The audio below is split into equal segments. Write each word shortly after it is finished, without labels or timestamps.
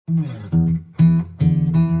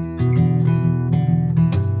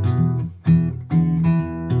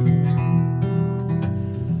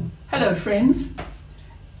Hello friends,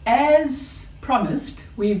 as promised,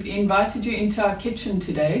 we've invited you into our kitchen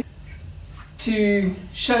today to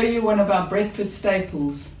show you one of our breakfast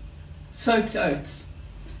staples, soaked oats.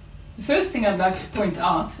 The first thing I'd like to point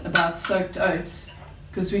out about soaked oats,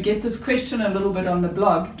 because we get this question a little bit on the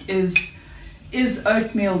blog, is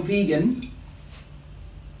oatmeal vegan?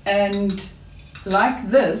 And like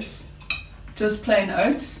this, just plain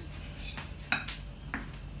oats,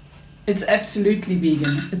 it's absolutely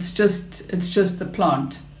vegan. It's just the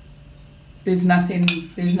plant. There's nothing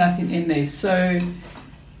in there. So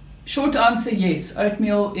short answer, yes,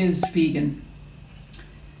 oatmeal is vegan.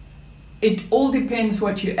 It all depends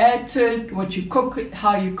what you add to it, what you cook it,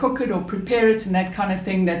 how you cook it or prepare it, and that kind of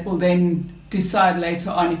thing. That will then decide later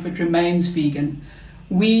on if it remains vegan.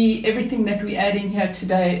 Everything that we're adding here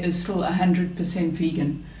today is still 100%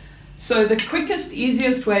 vegan. So the quickest,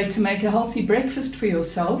 easiest way to make a healthy breakfast for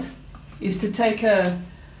yourself is to take a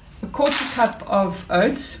quarter cup of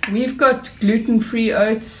oats. We've got gluten-free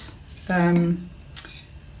oats. You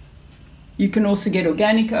can also get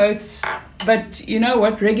organic oats, but you know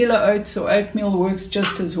what, regular oats or oatmeal works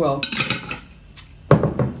just as well.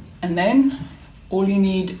 And then all you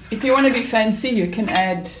need, if you want to be fancy, you can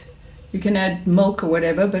add milk or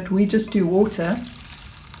whatever, but we just do water.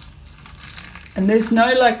 And there's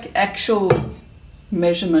no like actual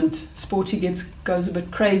measurement. Sporty goes a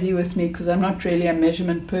bit crazy with me because I'm not really a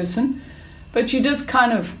measurement person, but you just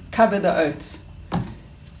kind of cover the oats,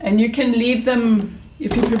 and you can leave them.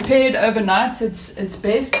 If you prepare it overnight, it's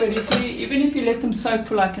best, but even if you let them soak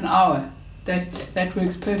for like an hour, that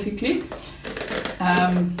works perfectly.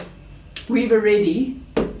 We've already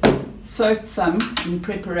soaked some in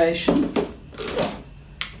preparation,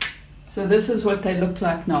 so this is what they look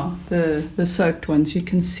like now, the soaked ones. You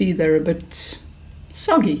can see they're a bit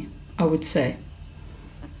soggy, I would say,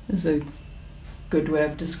 is a good way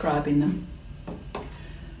of describing them.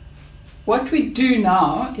 What we do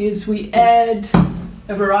now is we add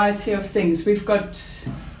a variety of things. We've got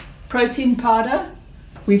protein powder.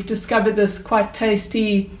 We've discovered this quite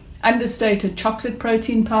tasty, understated chocolate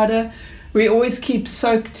protein powder. We always keep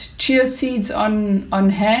soaked chia seeds on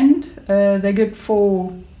hand. They're good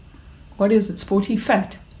for, what is it, Sporty?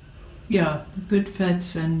 Fat. Yeah, good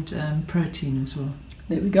fats and protein as well.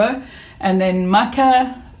 There we go. And then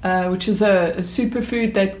maca, which is a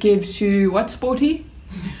superfood that gives you what, Sporty?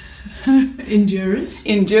 Endurance.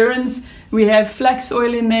 Endurance. We have flax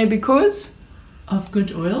oil in there because of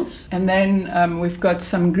good oils. And then we've got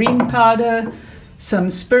some green powder, some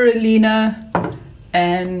spirulina,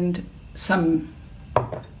 and some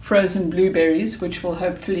frozen blueberries, which will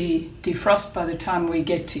hopefully defrost by the time we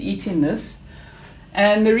get to eating this.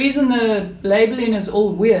 And the reason the labeling is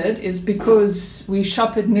all weird is because we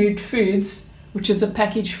shop at Nude Foods, which is a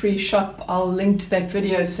package-free shop. I'll link to that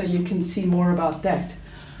video so you can see more about that.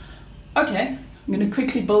 Okay, I'm going to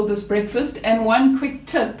quickly build this breakfast. And one quick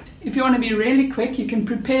tip, if you want to be really quick, you can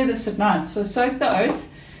prepare this at night. So soak the oats,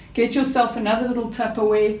 get yourself another little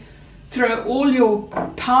Tupperware, throw all your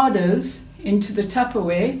powders into the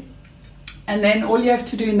Tupperware, and then all you have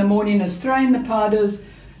to do in the morning is throw in the powders,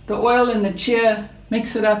 the oil and the chia,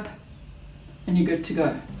 mix it up, and you're good to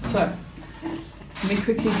go. So let me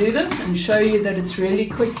quickly do this and show you that it's really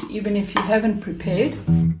quick even if you haven't prepared.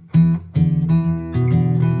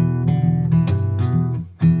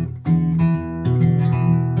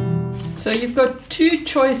 So you've got two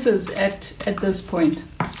choices at this point.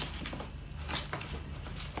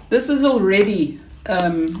 This is already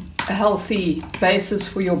a healthy basis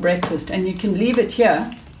for your breakfast, and you can leave it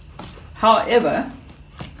here. However,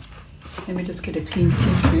 let me just get a clean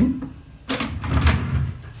teaspoon.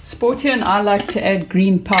 Sporty and I like to add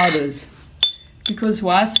green powders. Because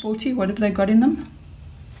why, Sporty? What have they got in them?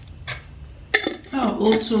 Oh,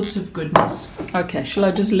 all sorts of goodness. Okay, shall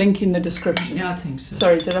I just link in the description? Yeah, I think so.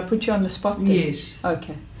 Sorry, did I put you on the spot there? Yes.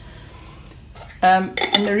 Okay. And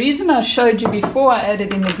the reason I showed you before I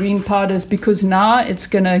added in the green powder is because now it's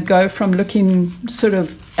going to go from looking sort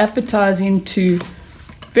of appetizing to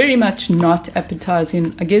very much not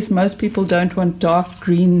appetizing. I guess most people don't want dark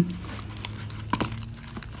green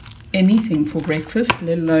anything for breakfast,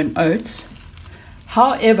 let alone oats.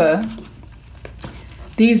 However,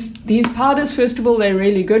 these powders, first of all, they're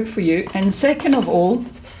really good for you, and second of all,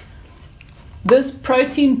 this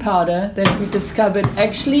protein powder that we discovered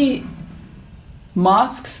actually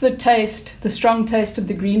masks the taste, the strong taste of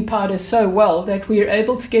the green powder so well that we're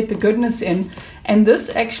able to get the goodness in, and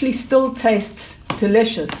this actually still tastes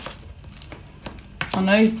delicious. I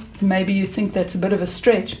know maybe you think that's a bit of a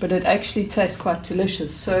stretch, but it actually tastes quite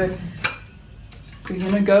delicious. So we're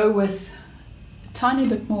going to go with a tiny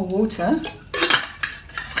bit more water.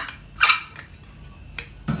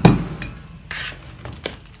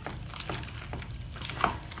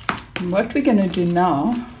 And what we're going to do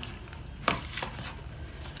now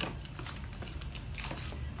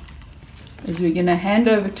is we're going to hand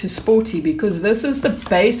over to Sporty, because this is the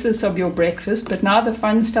basis of your breakfast, but now the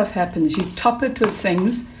fun stuff happens. You top it with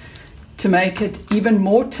things to make it even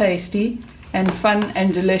more tasty and fun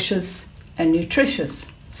and delicious and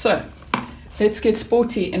nutritious. So let's get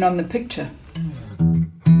Sporty in on the picture.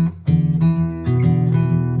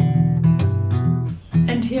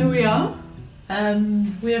 And here we are.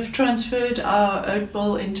 We have transferred our oat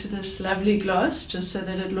bowl into this lovely glass just so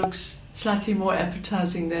that it looks slightly more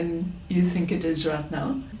appetizing than you think it is right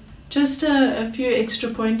now. Just a few extra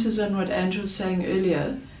pointers on what Andrew was saying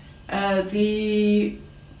earlier. The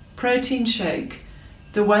protein shake,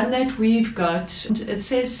 the one that we've got, it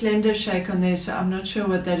says slender shake on there, so I'm not sure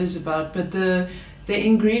what that is about, but the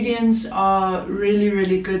ingredients are really,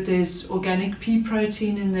 really good. There's organic pea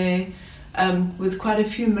protein in there, with quite a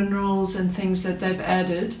few minerals and things that they've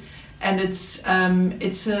added, and it's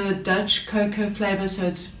a Dutch cocoa flavor, so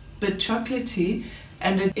it's a bit chocolatey,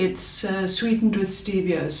 and it's sweetened with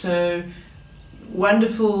stevia, so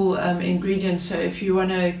wonderful ingredients. So if you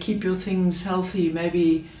want to keep your things healthy,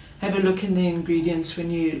 maybe have a look in the ingredients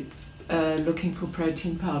when you're looking for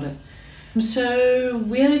protein powder. So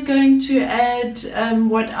we're going to add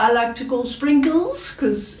what I like to call sprinkles,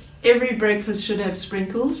 because every breakfast should have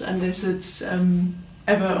sprinkles, unless it's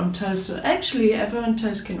avocado on toast, or actually avocado on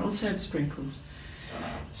toast can also have sprinkles.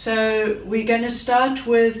 So we're going to start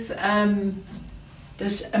with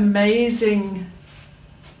this amazing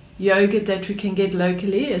yogurt that we can get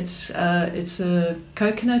locally. It's a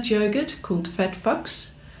coconut yogurt called Fat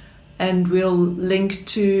Fox, and we'll link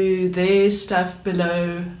to their stuff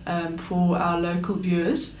below for our local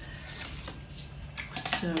viewers.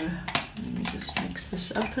 So let me just mix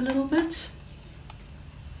this up a little bit.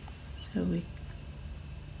 So we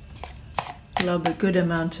lob a good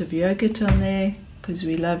amount of yogurt on there, because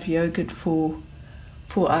we love yogurt for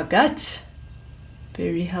our gut.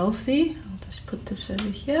 Very healthy. I'll just put this over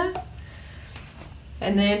here.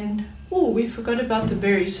 And then, oh, we forgot about the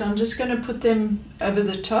berries, so I'm just going to put them over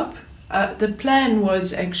the top. The plan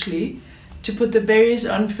was actually to put the berries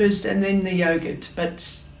on first and then the yogurt,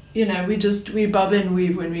 but you know, we bob and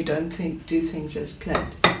weave when we don't do things as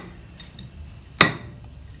planned.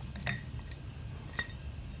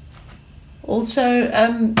 Also,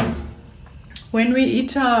 when we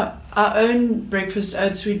eat our own breakfast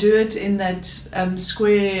oats, we do it in that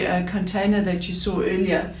square container that you saw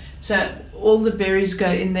earlier. So all the berries go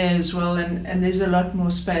in there as well, and there's a lot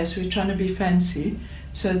more space. We're trying to be fancy,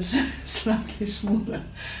 so it's slightly smaller.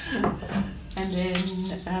 And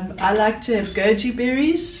then I like to have goji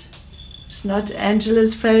berries. It's not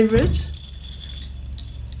Angela's favorite,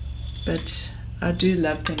 but I do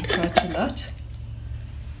love them quite a lot.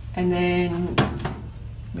 And then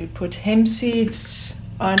we put hemp seeds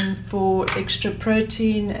on for extra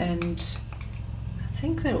protein, and I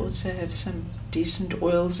think they also have some decent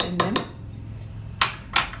oils in them.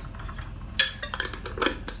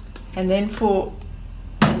 And then for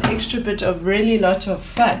an extra bit of really lot of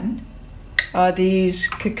fun are these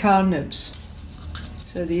cacao nibs.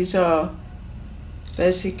 So these are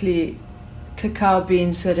basically cacao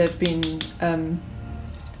beans that have been,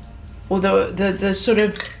 or the sort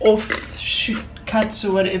of offshoot cuts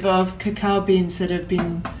or whatever of cacao beans that have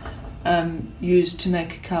been used to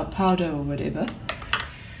make cacao powder or whatever.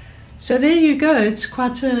 So there you go. It's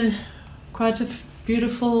quite a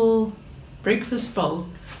beautiful breakfast bowl.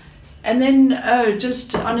 And then, oh,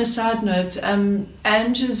 just on a side note,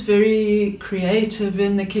 Ange is very creative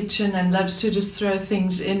in the kitchen and loves to just throw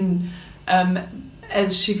things in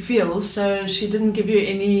as she feels. So she didn't give you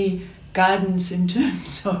any guidance in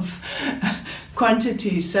terms of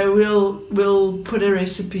quantity. So we'll put a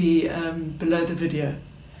recipe below the video.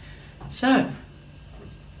 So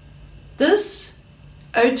this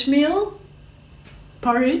oatmeal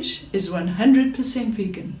porridge is 100%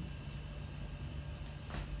 vegan.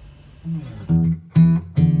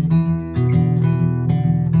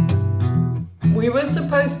 We were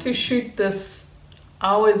supposed to shoot this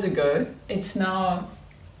hours ago. It's now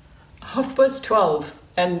 12:30,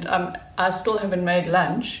 and I still haven't made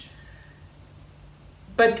lunch.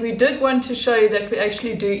 But we did want to show you that we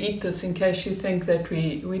actually do eat this, in case you think that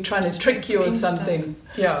we're trying to trick you or something.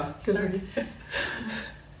 Yeah, because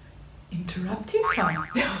interrupting time.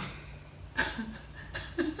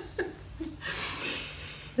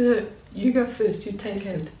 You go first. You taste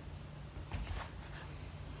it.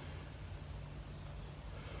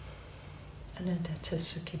 Anadata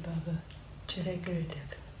Suki Baba. Jagarudev.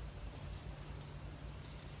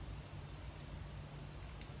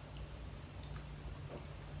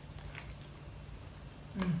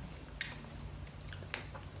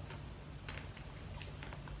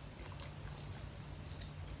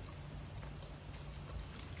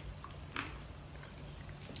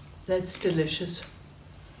 That's delicious.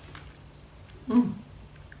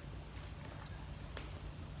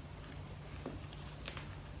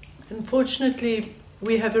 Unfortunately,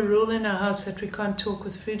 we have a rule in our house that we can't talk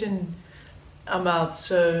with food in our mouths,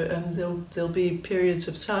 so there'll be periods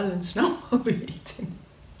of silence now while we're eating.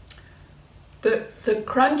 The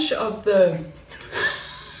crunch of the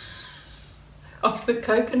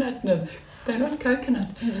coconut nib, they're not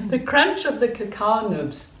coconut, the crunch of the cacao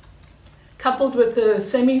nibs, coupled with the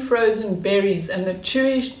semi-frozen berries and the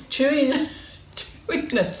chewiness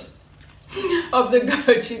of the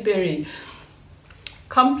goji berry,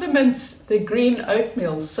 complements the green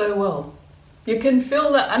oatmeal so well. You can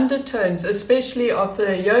feel the undertones, especially of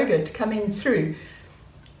the yogurt, coming through.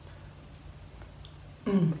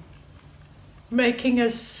 Making a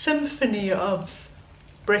symphony of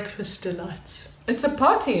breakfast delights. It's a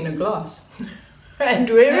party in a glass. And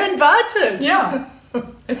we're invited. Yeah.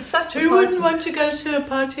 It's such a party. Who wouldn't want to go to a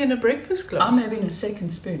party in a breakfast glass? I'm having a second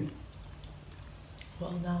spoon.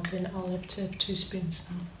 Well, now then I'll have to have 2 spoons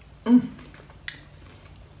now.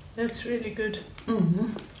 That's really good.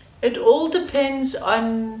 It all depends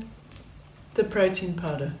on the protein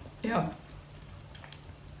powder. Yeah.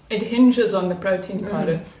 It hinges on the protein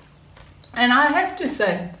powder. And I have to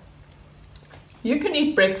say, you can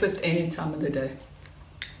eat breakfast any time of the day.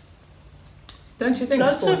 Don't you think,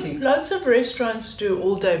 Sporty? Lots of restaurants do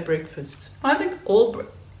all-day breakfasts. I think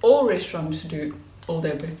all restaurants do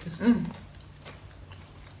all-day breakfasts.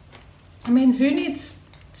 I mean, who needs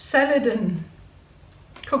salad and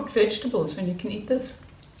cooked vegetables when you can eat this?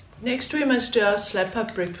 Next we must do our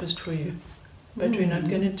slap-up breakfast for you. But we're not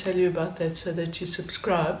going to tell you about that so that you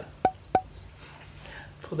subscribe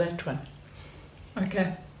for that one.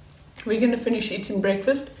 Okay. We're going to finish eating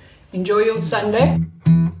breakfast. Enjoy your Sunday.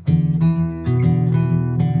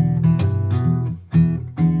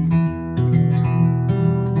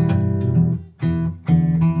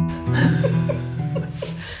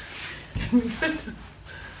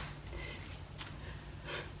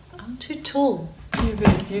 I'm too tall.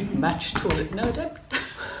 You're much taller. No, don't.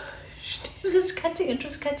 It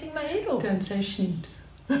was cutting my head off. Don't say schneeps.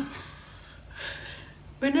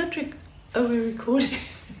 We're not we're recording.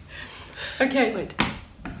 Okay, wait.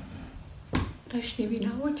 No, Schneeby,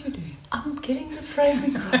 now what you're doing? I'm getting the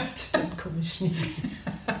framing right. Don't call me Schneeby.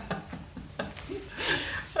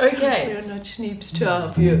 Okay. We are not Schneeps to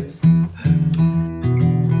our viewers.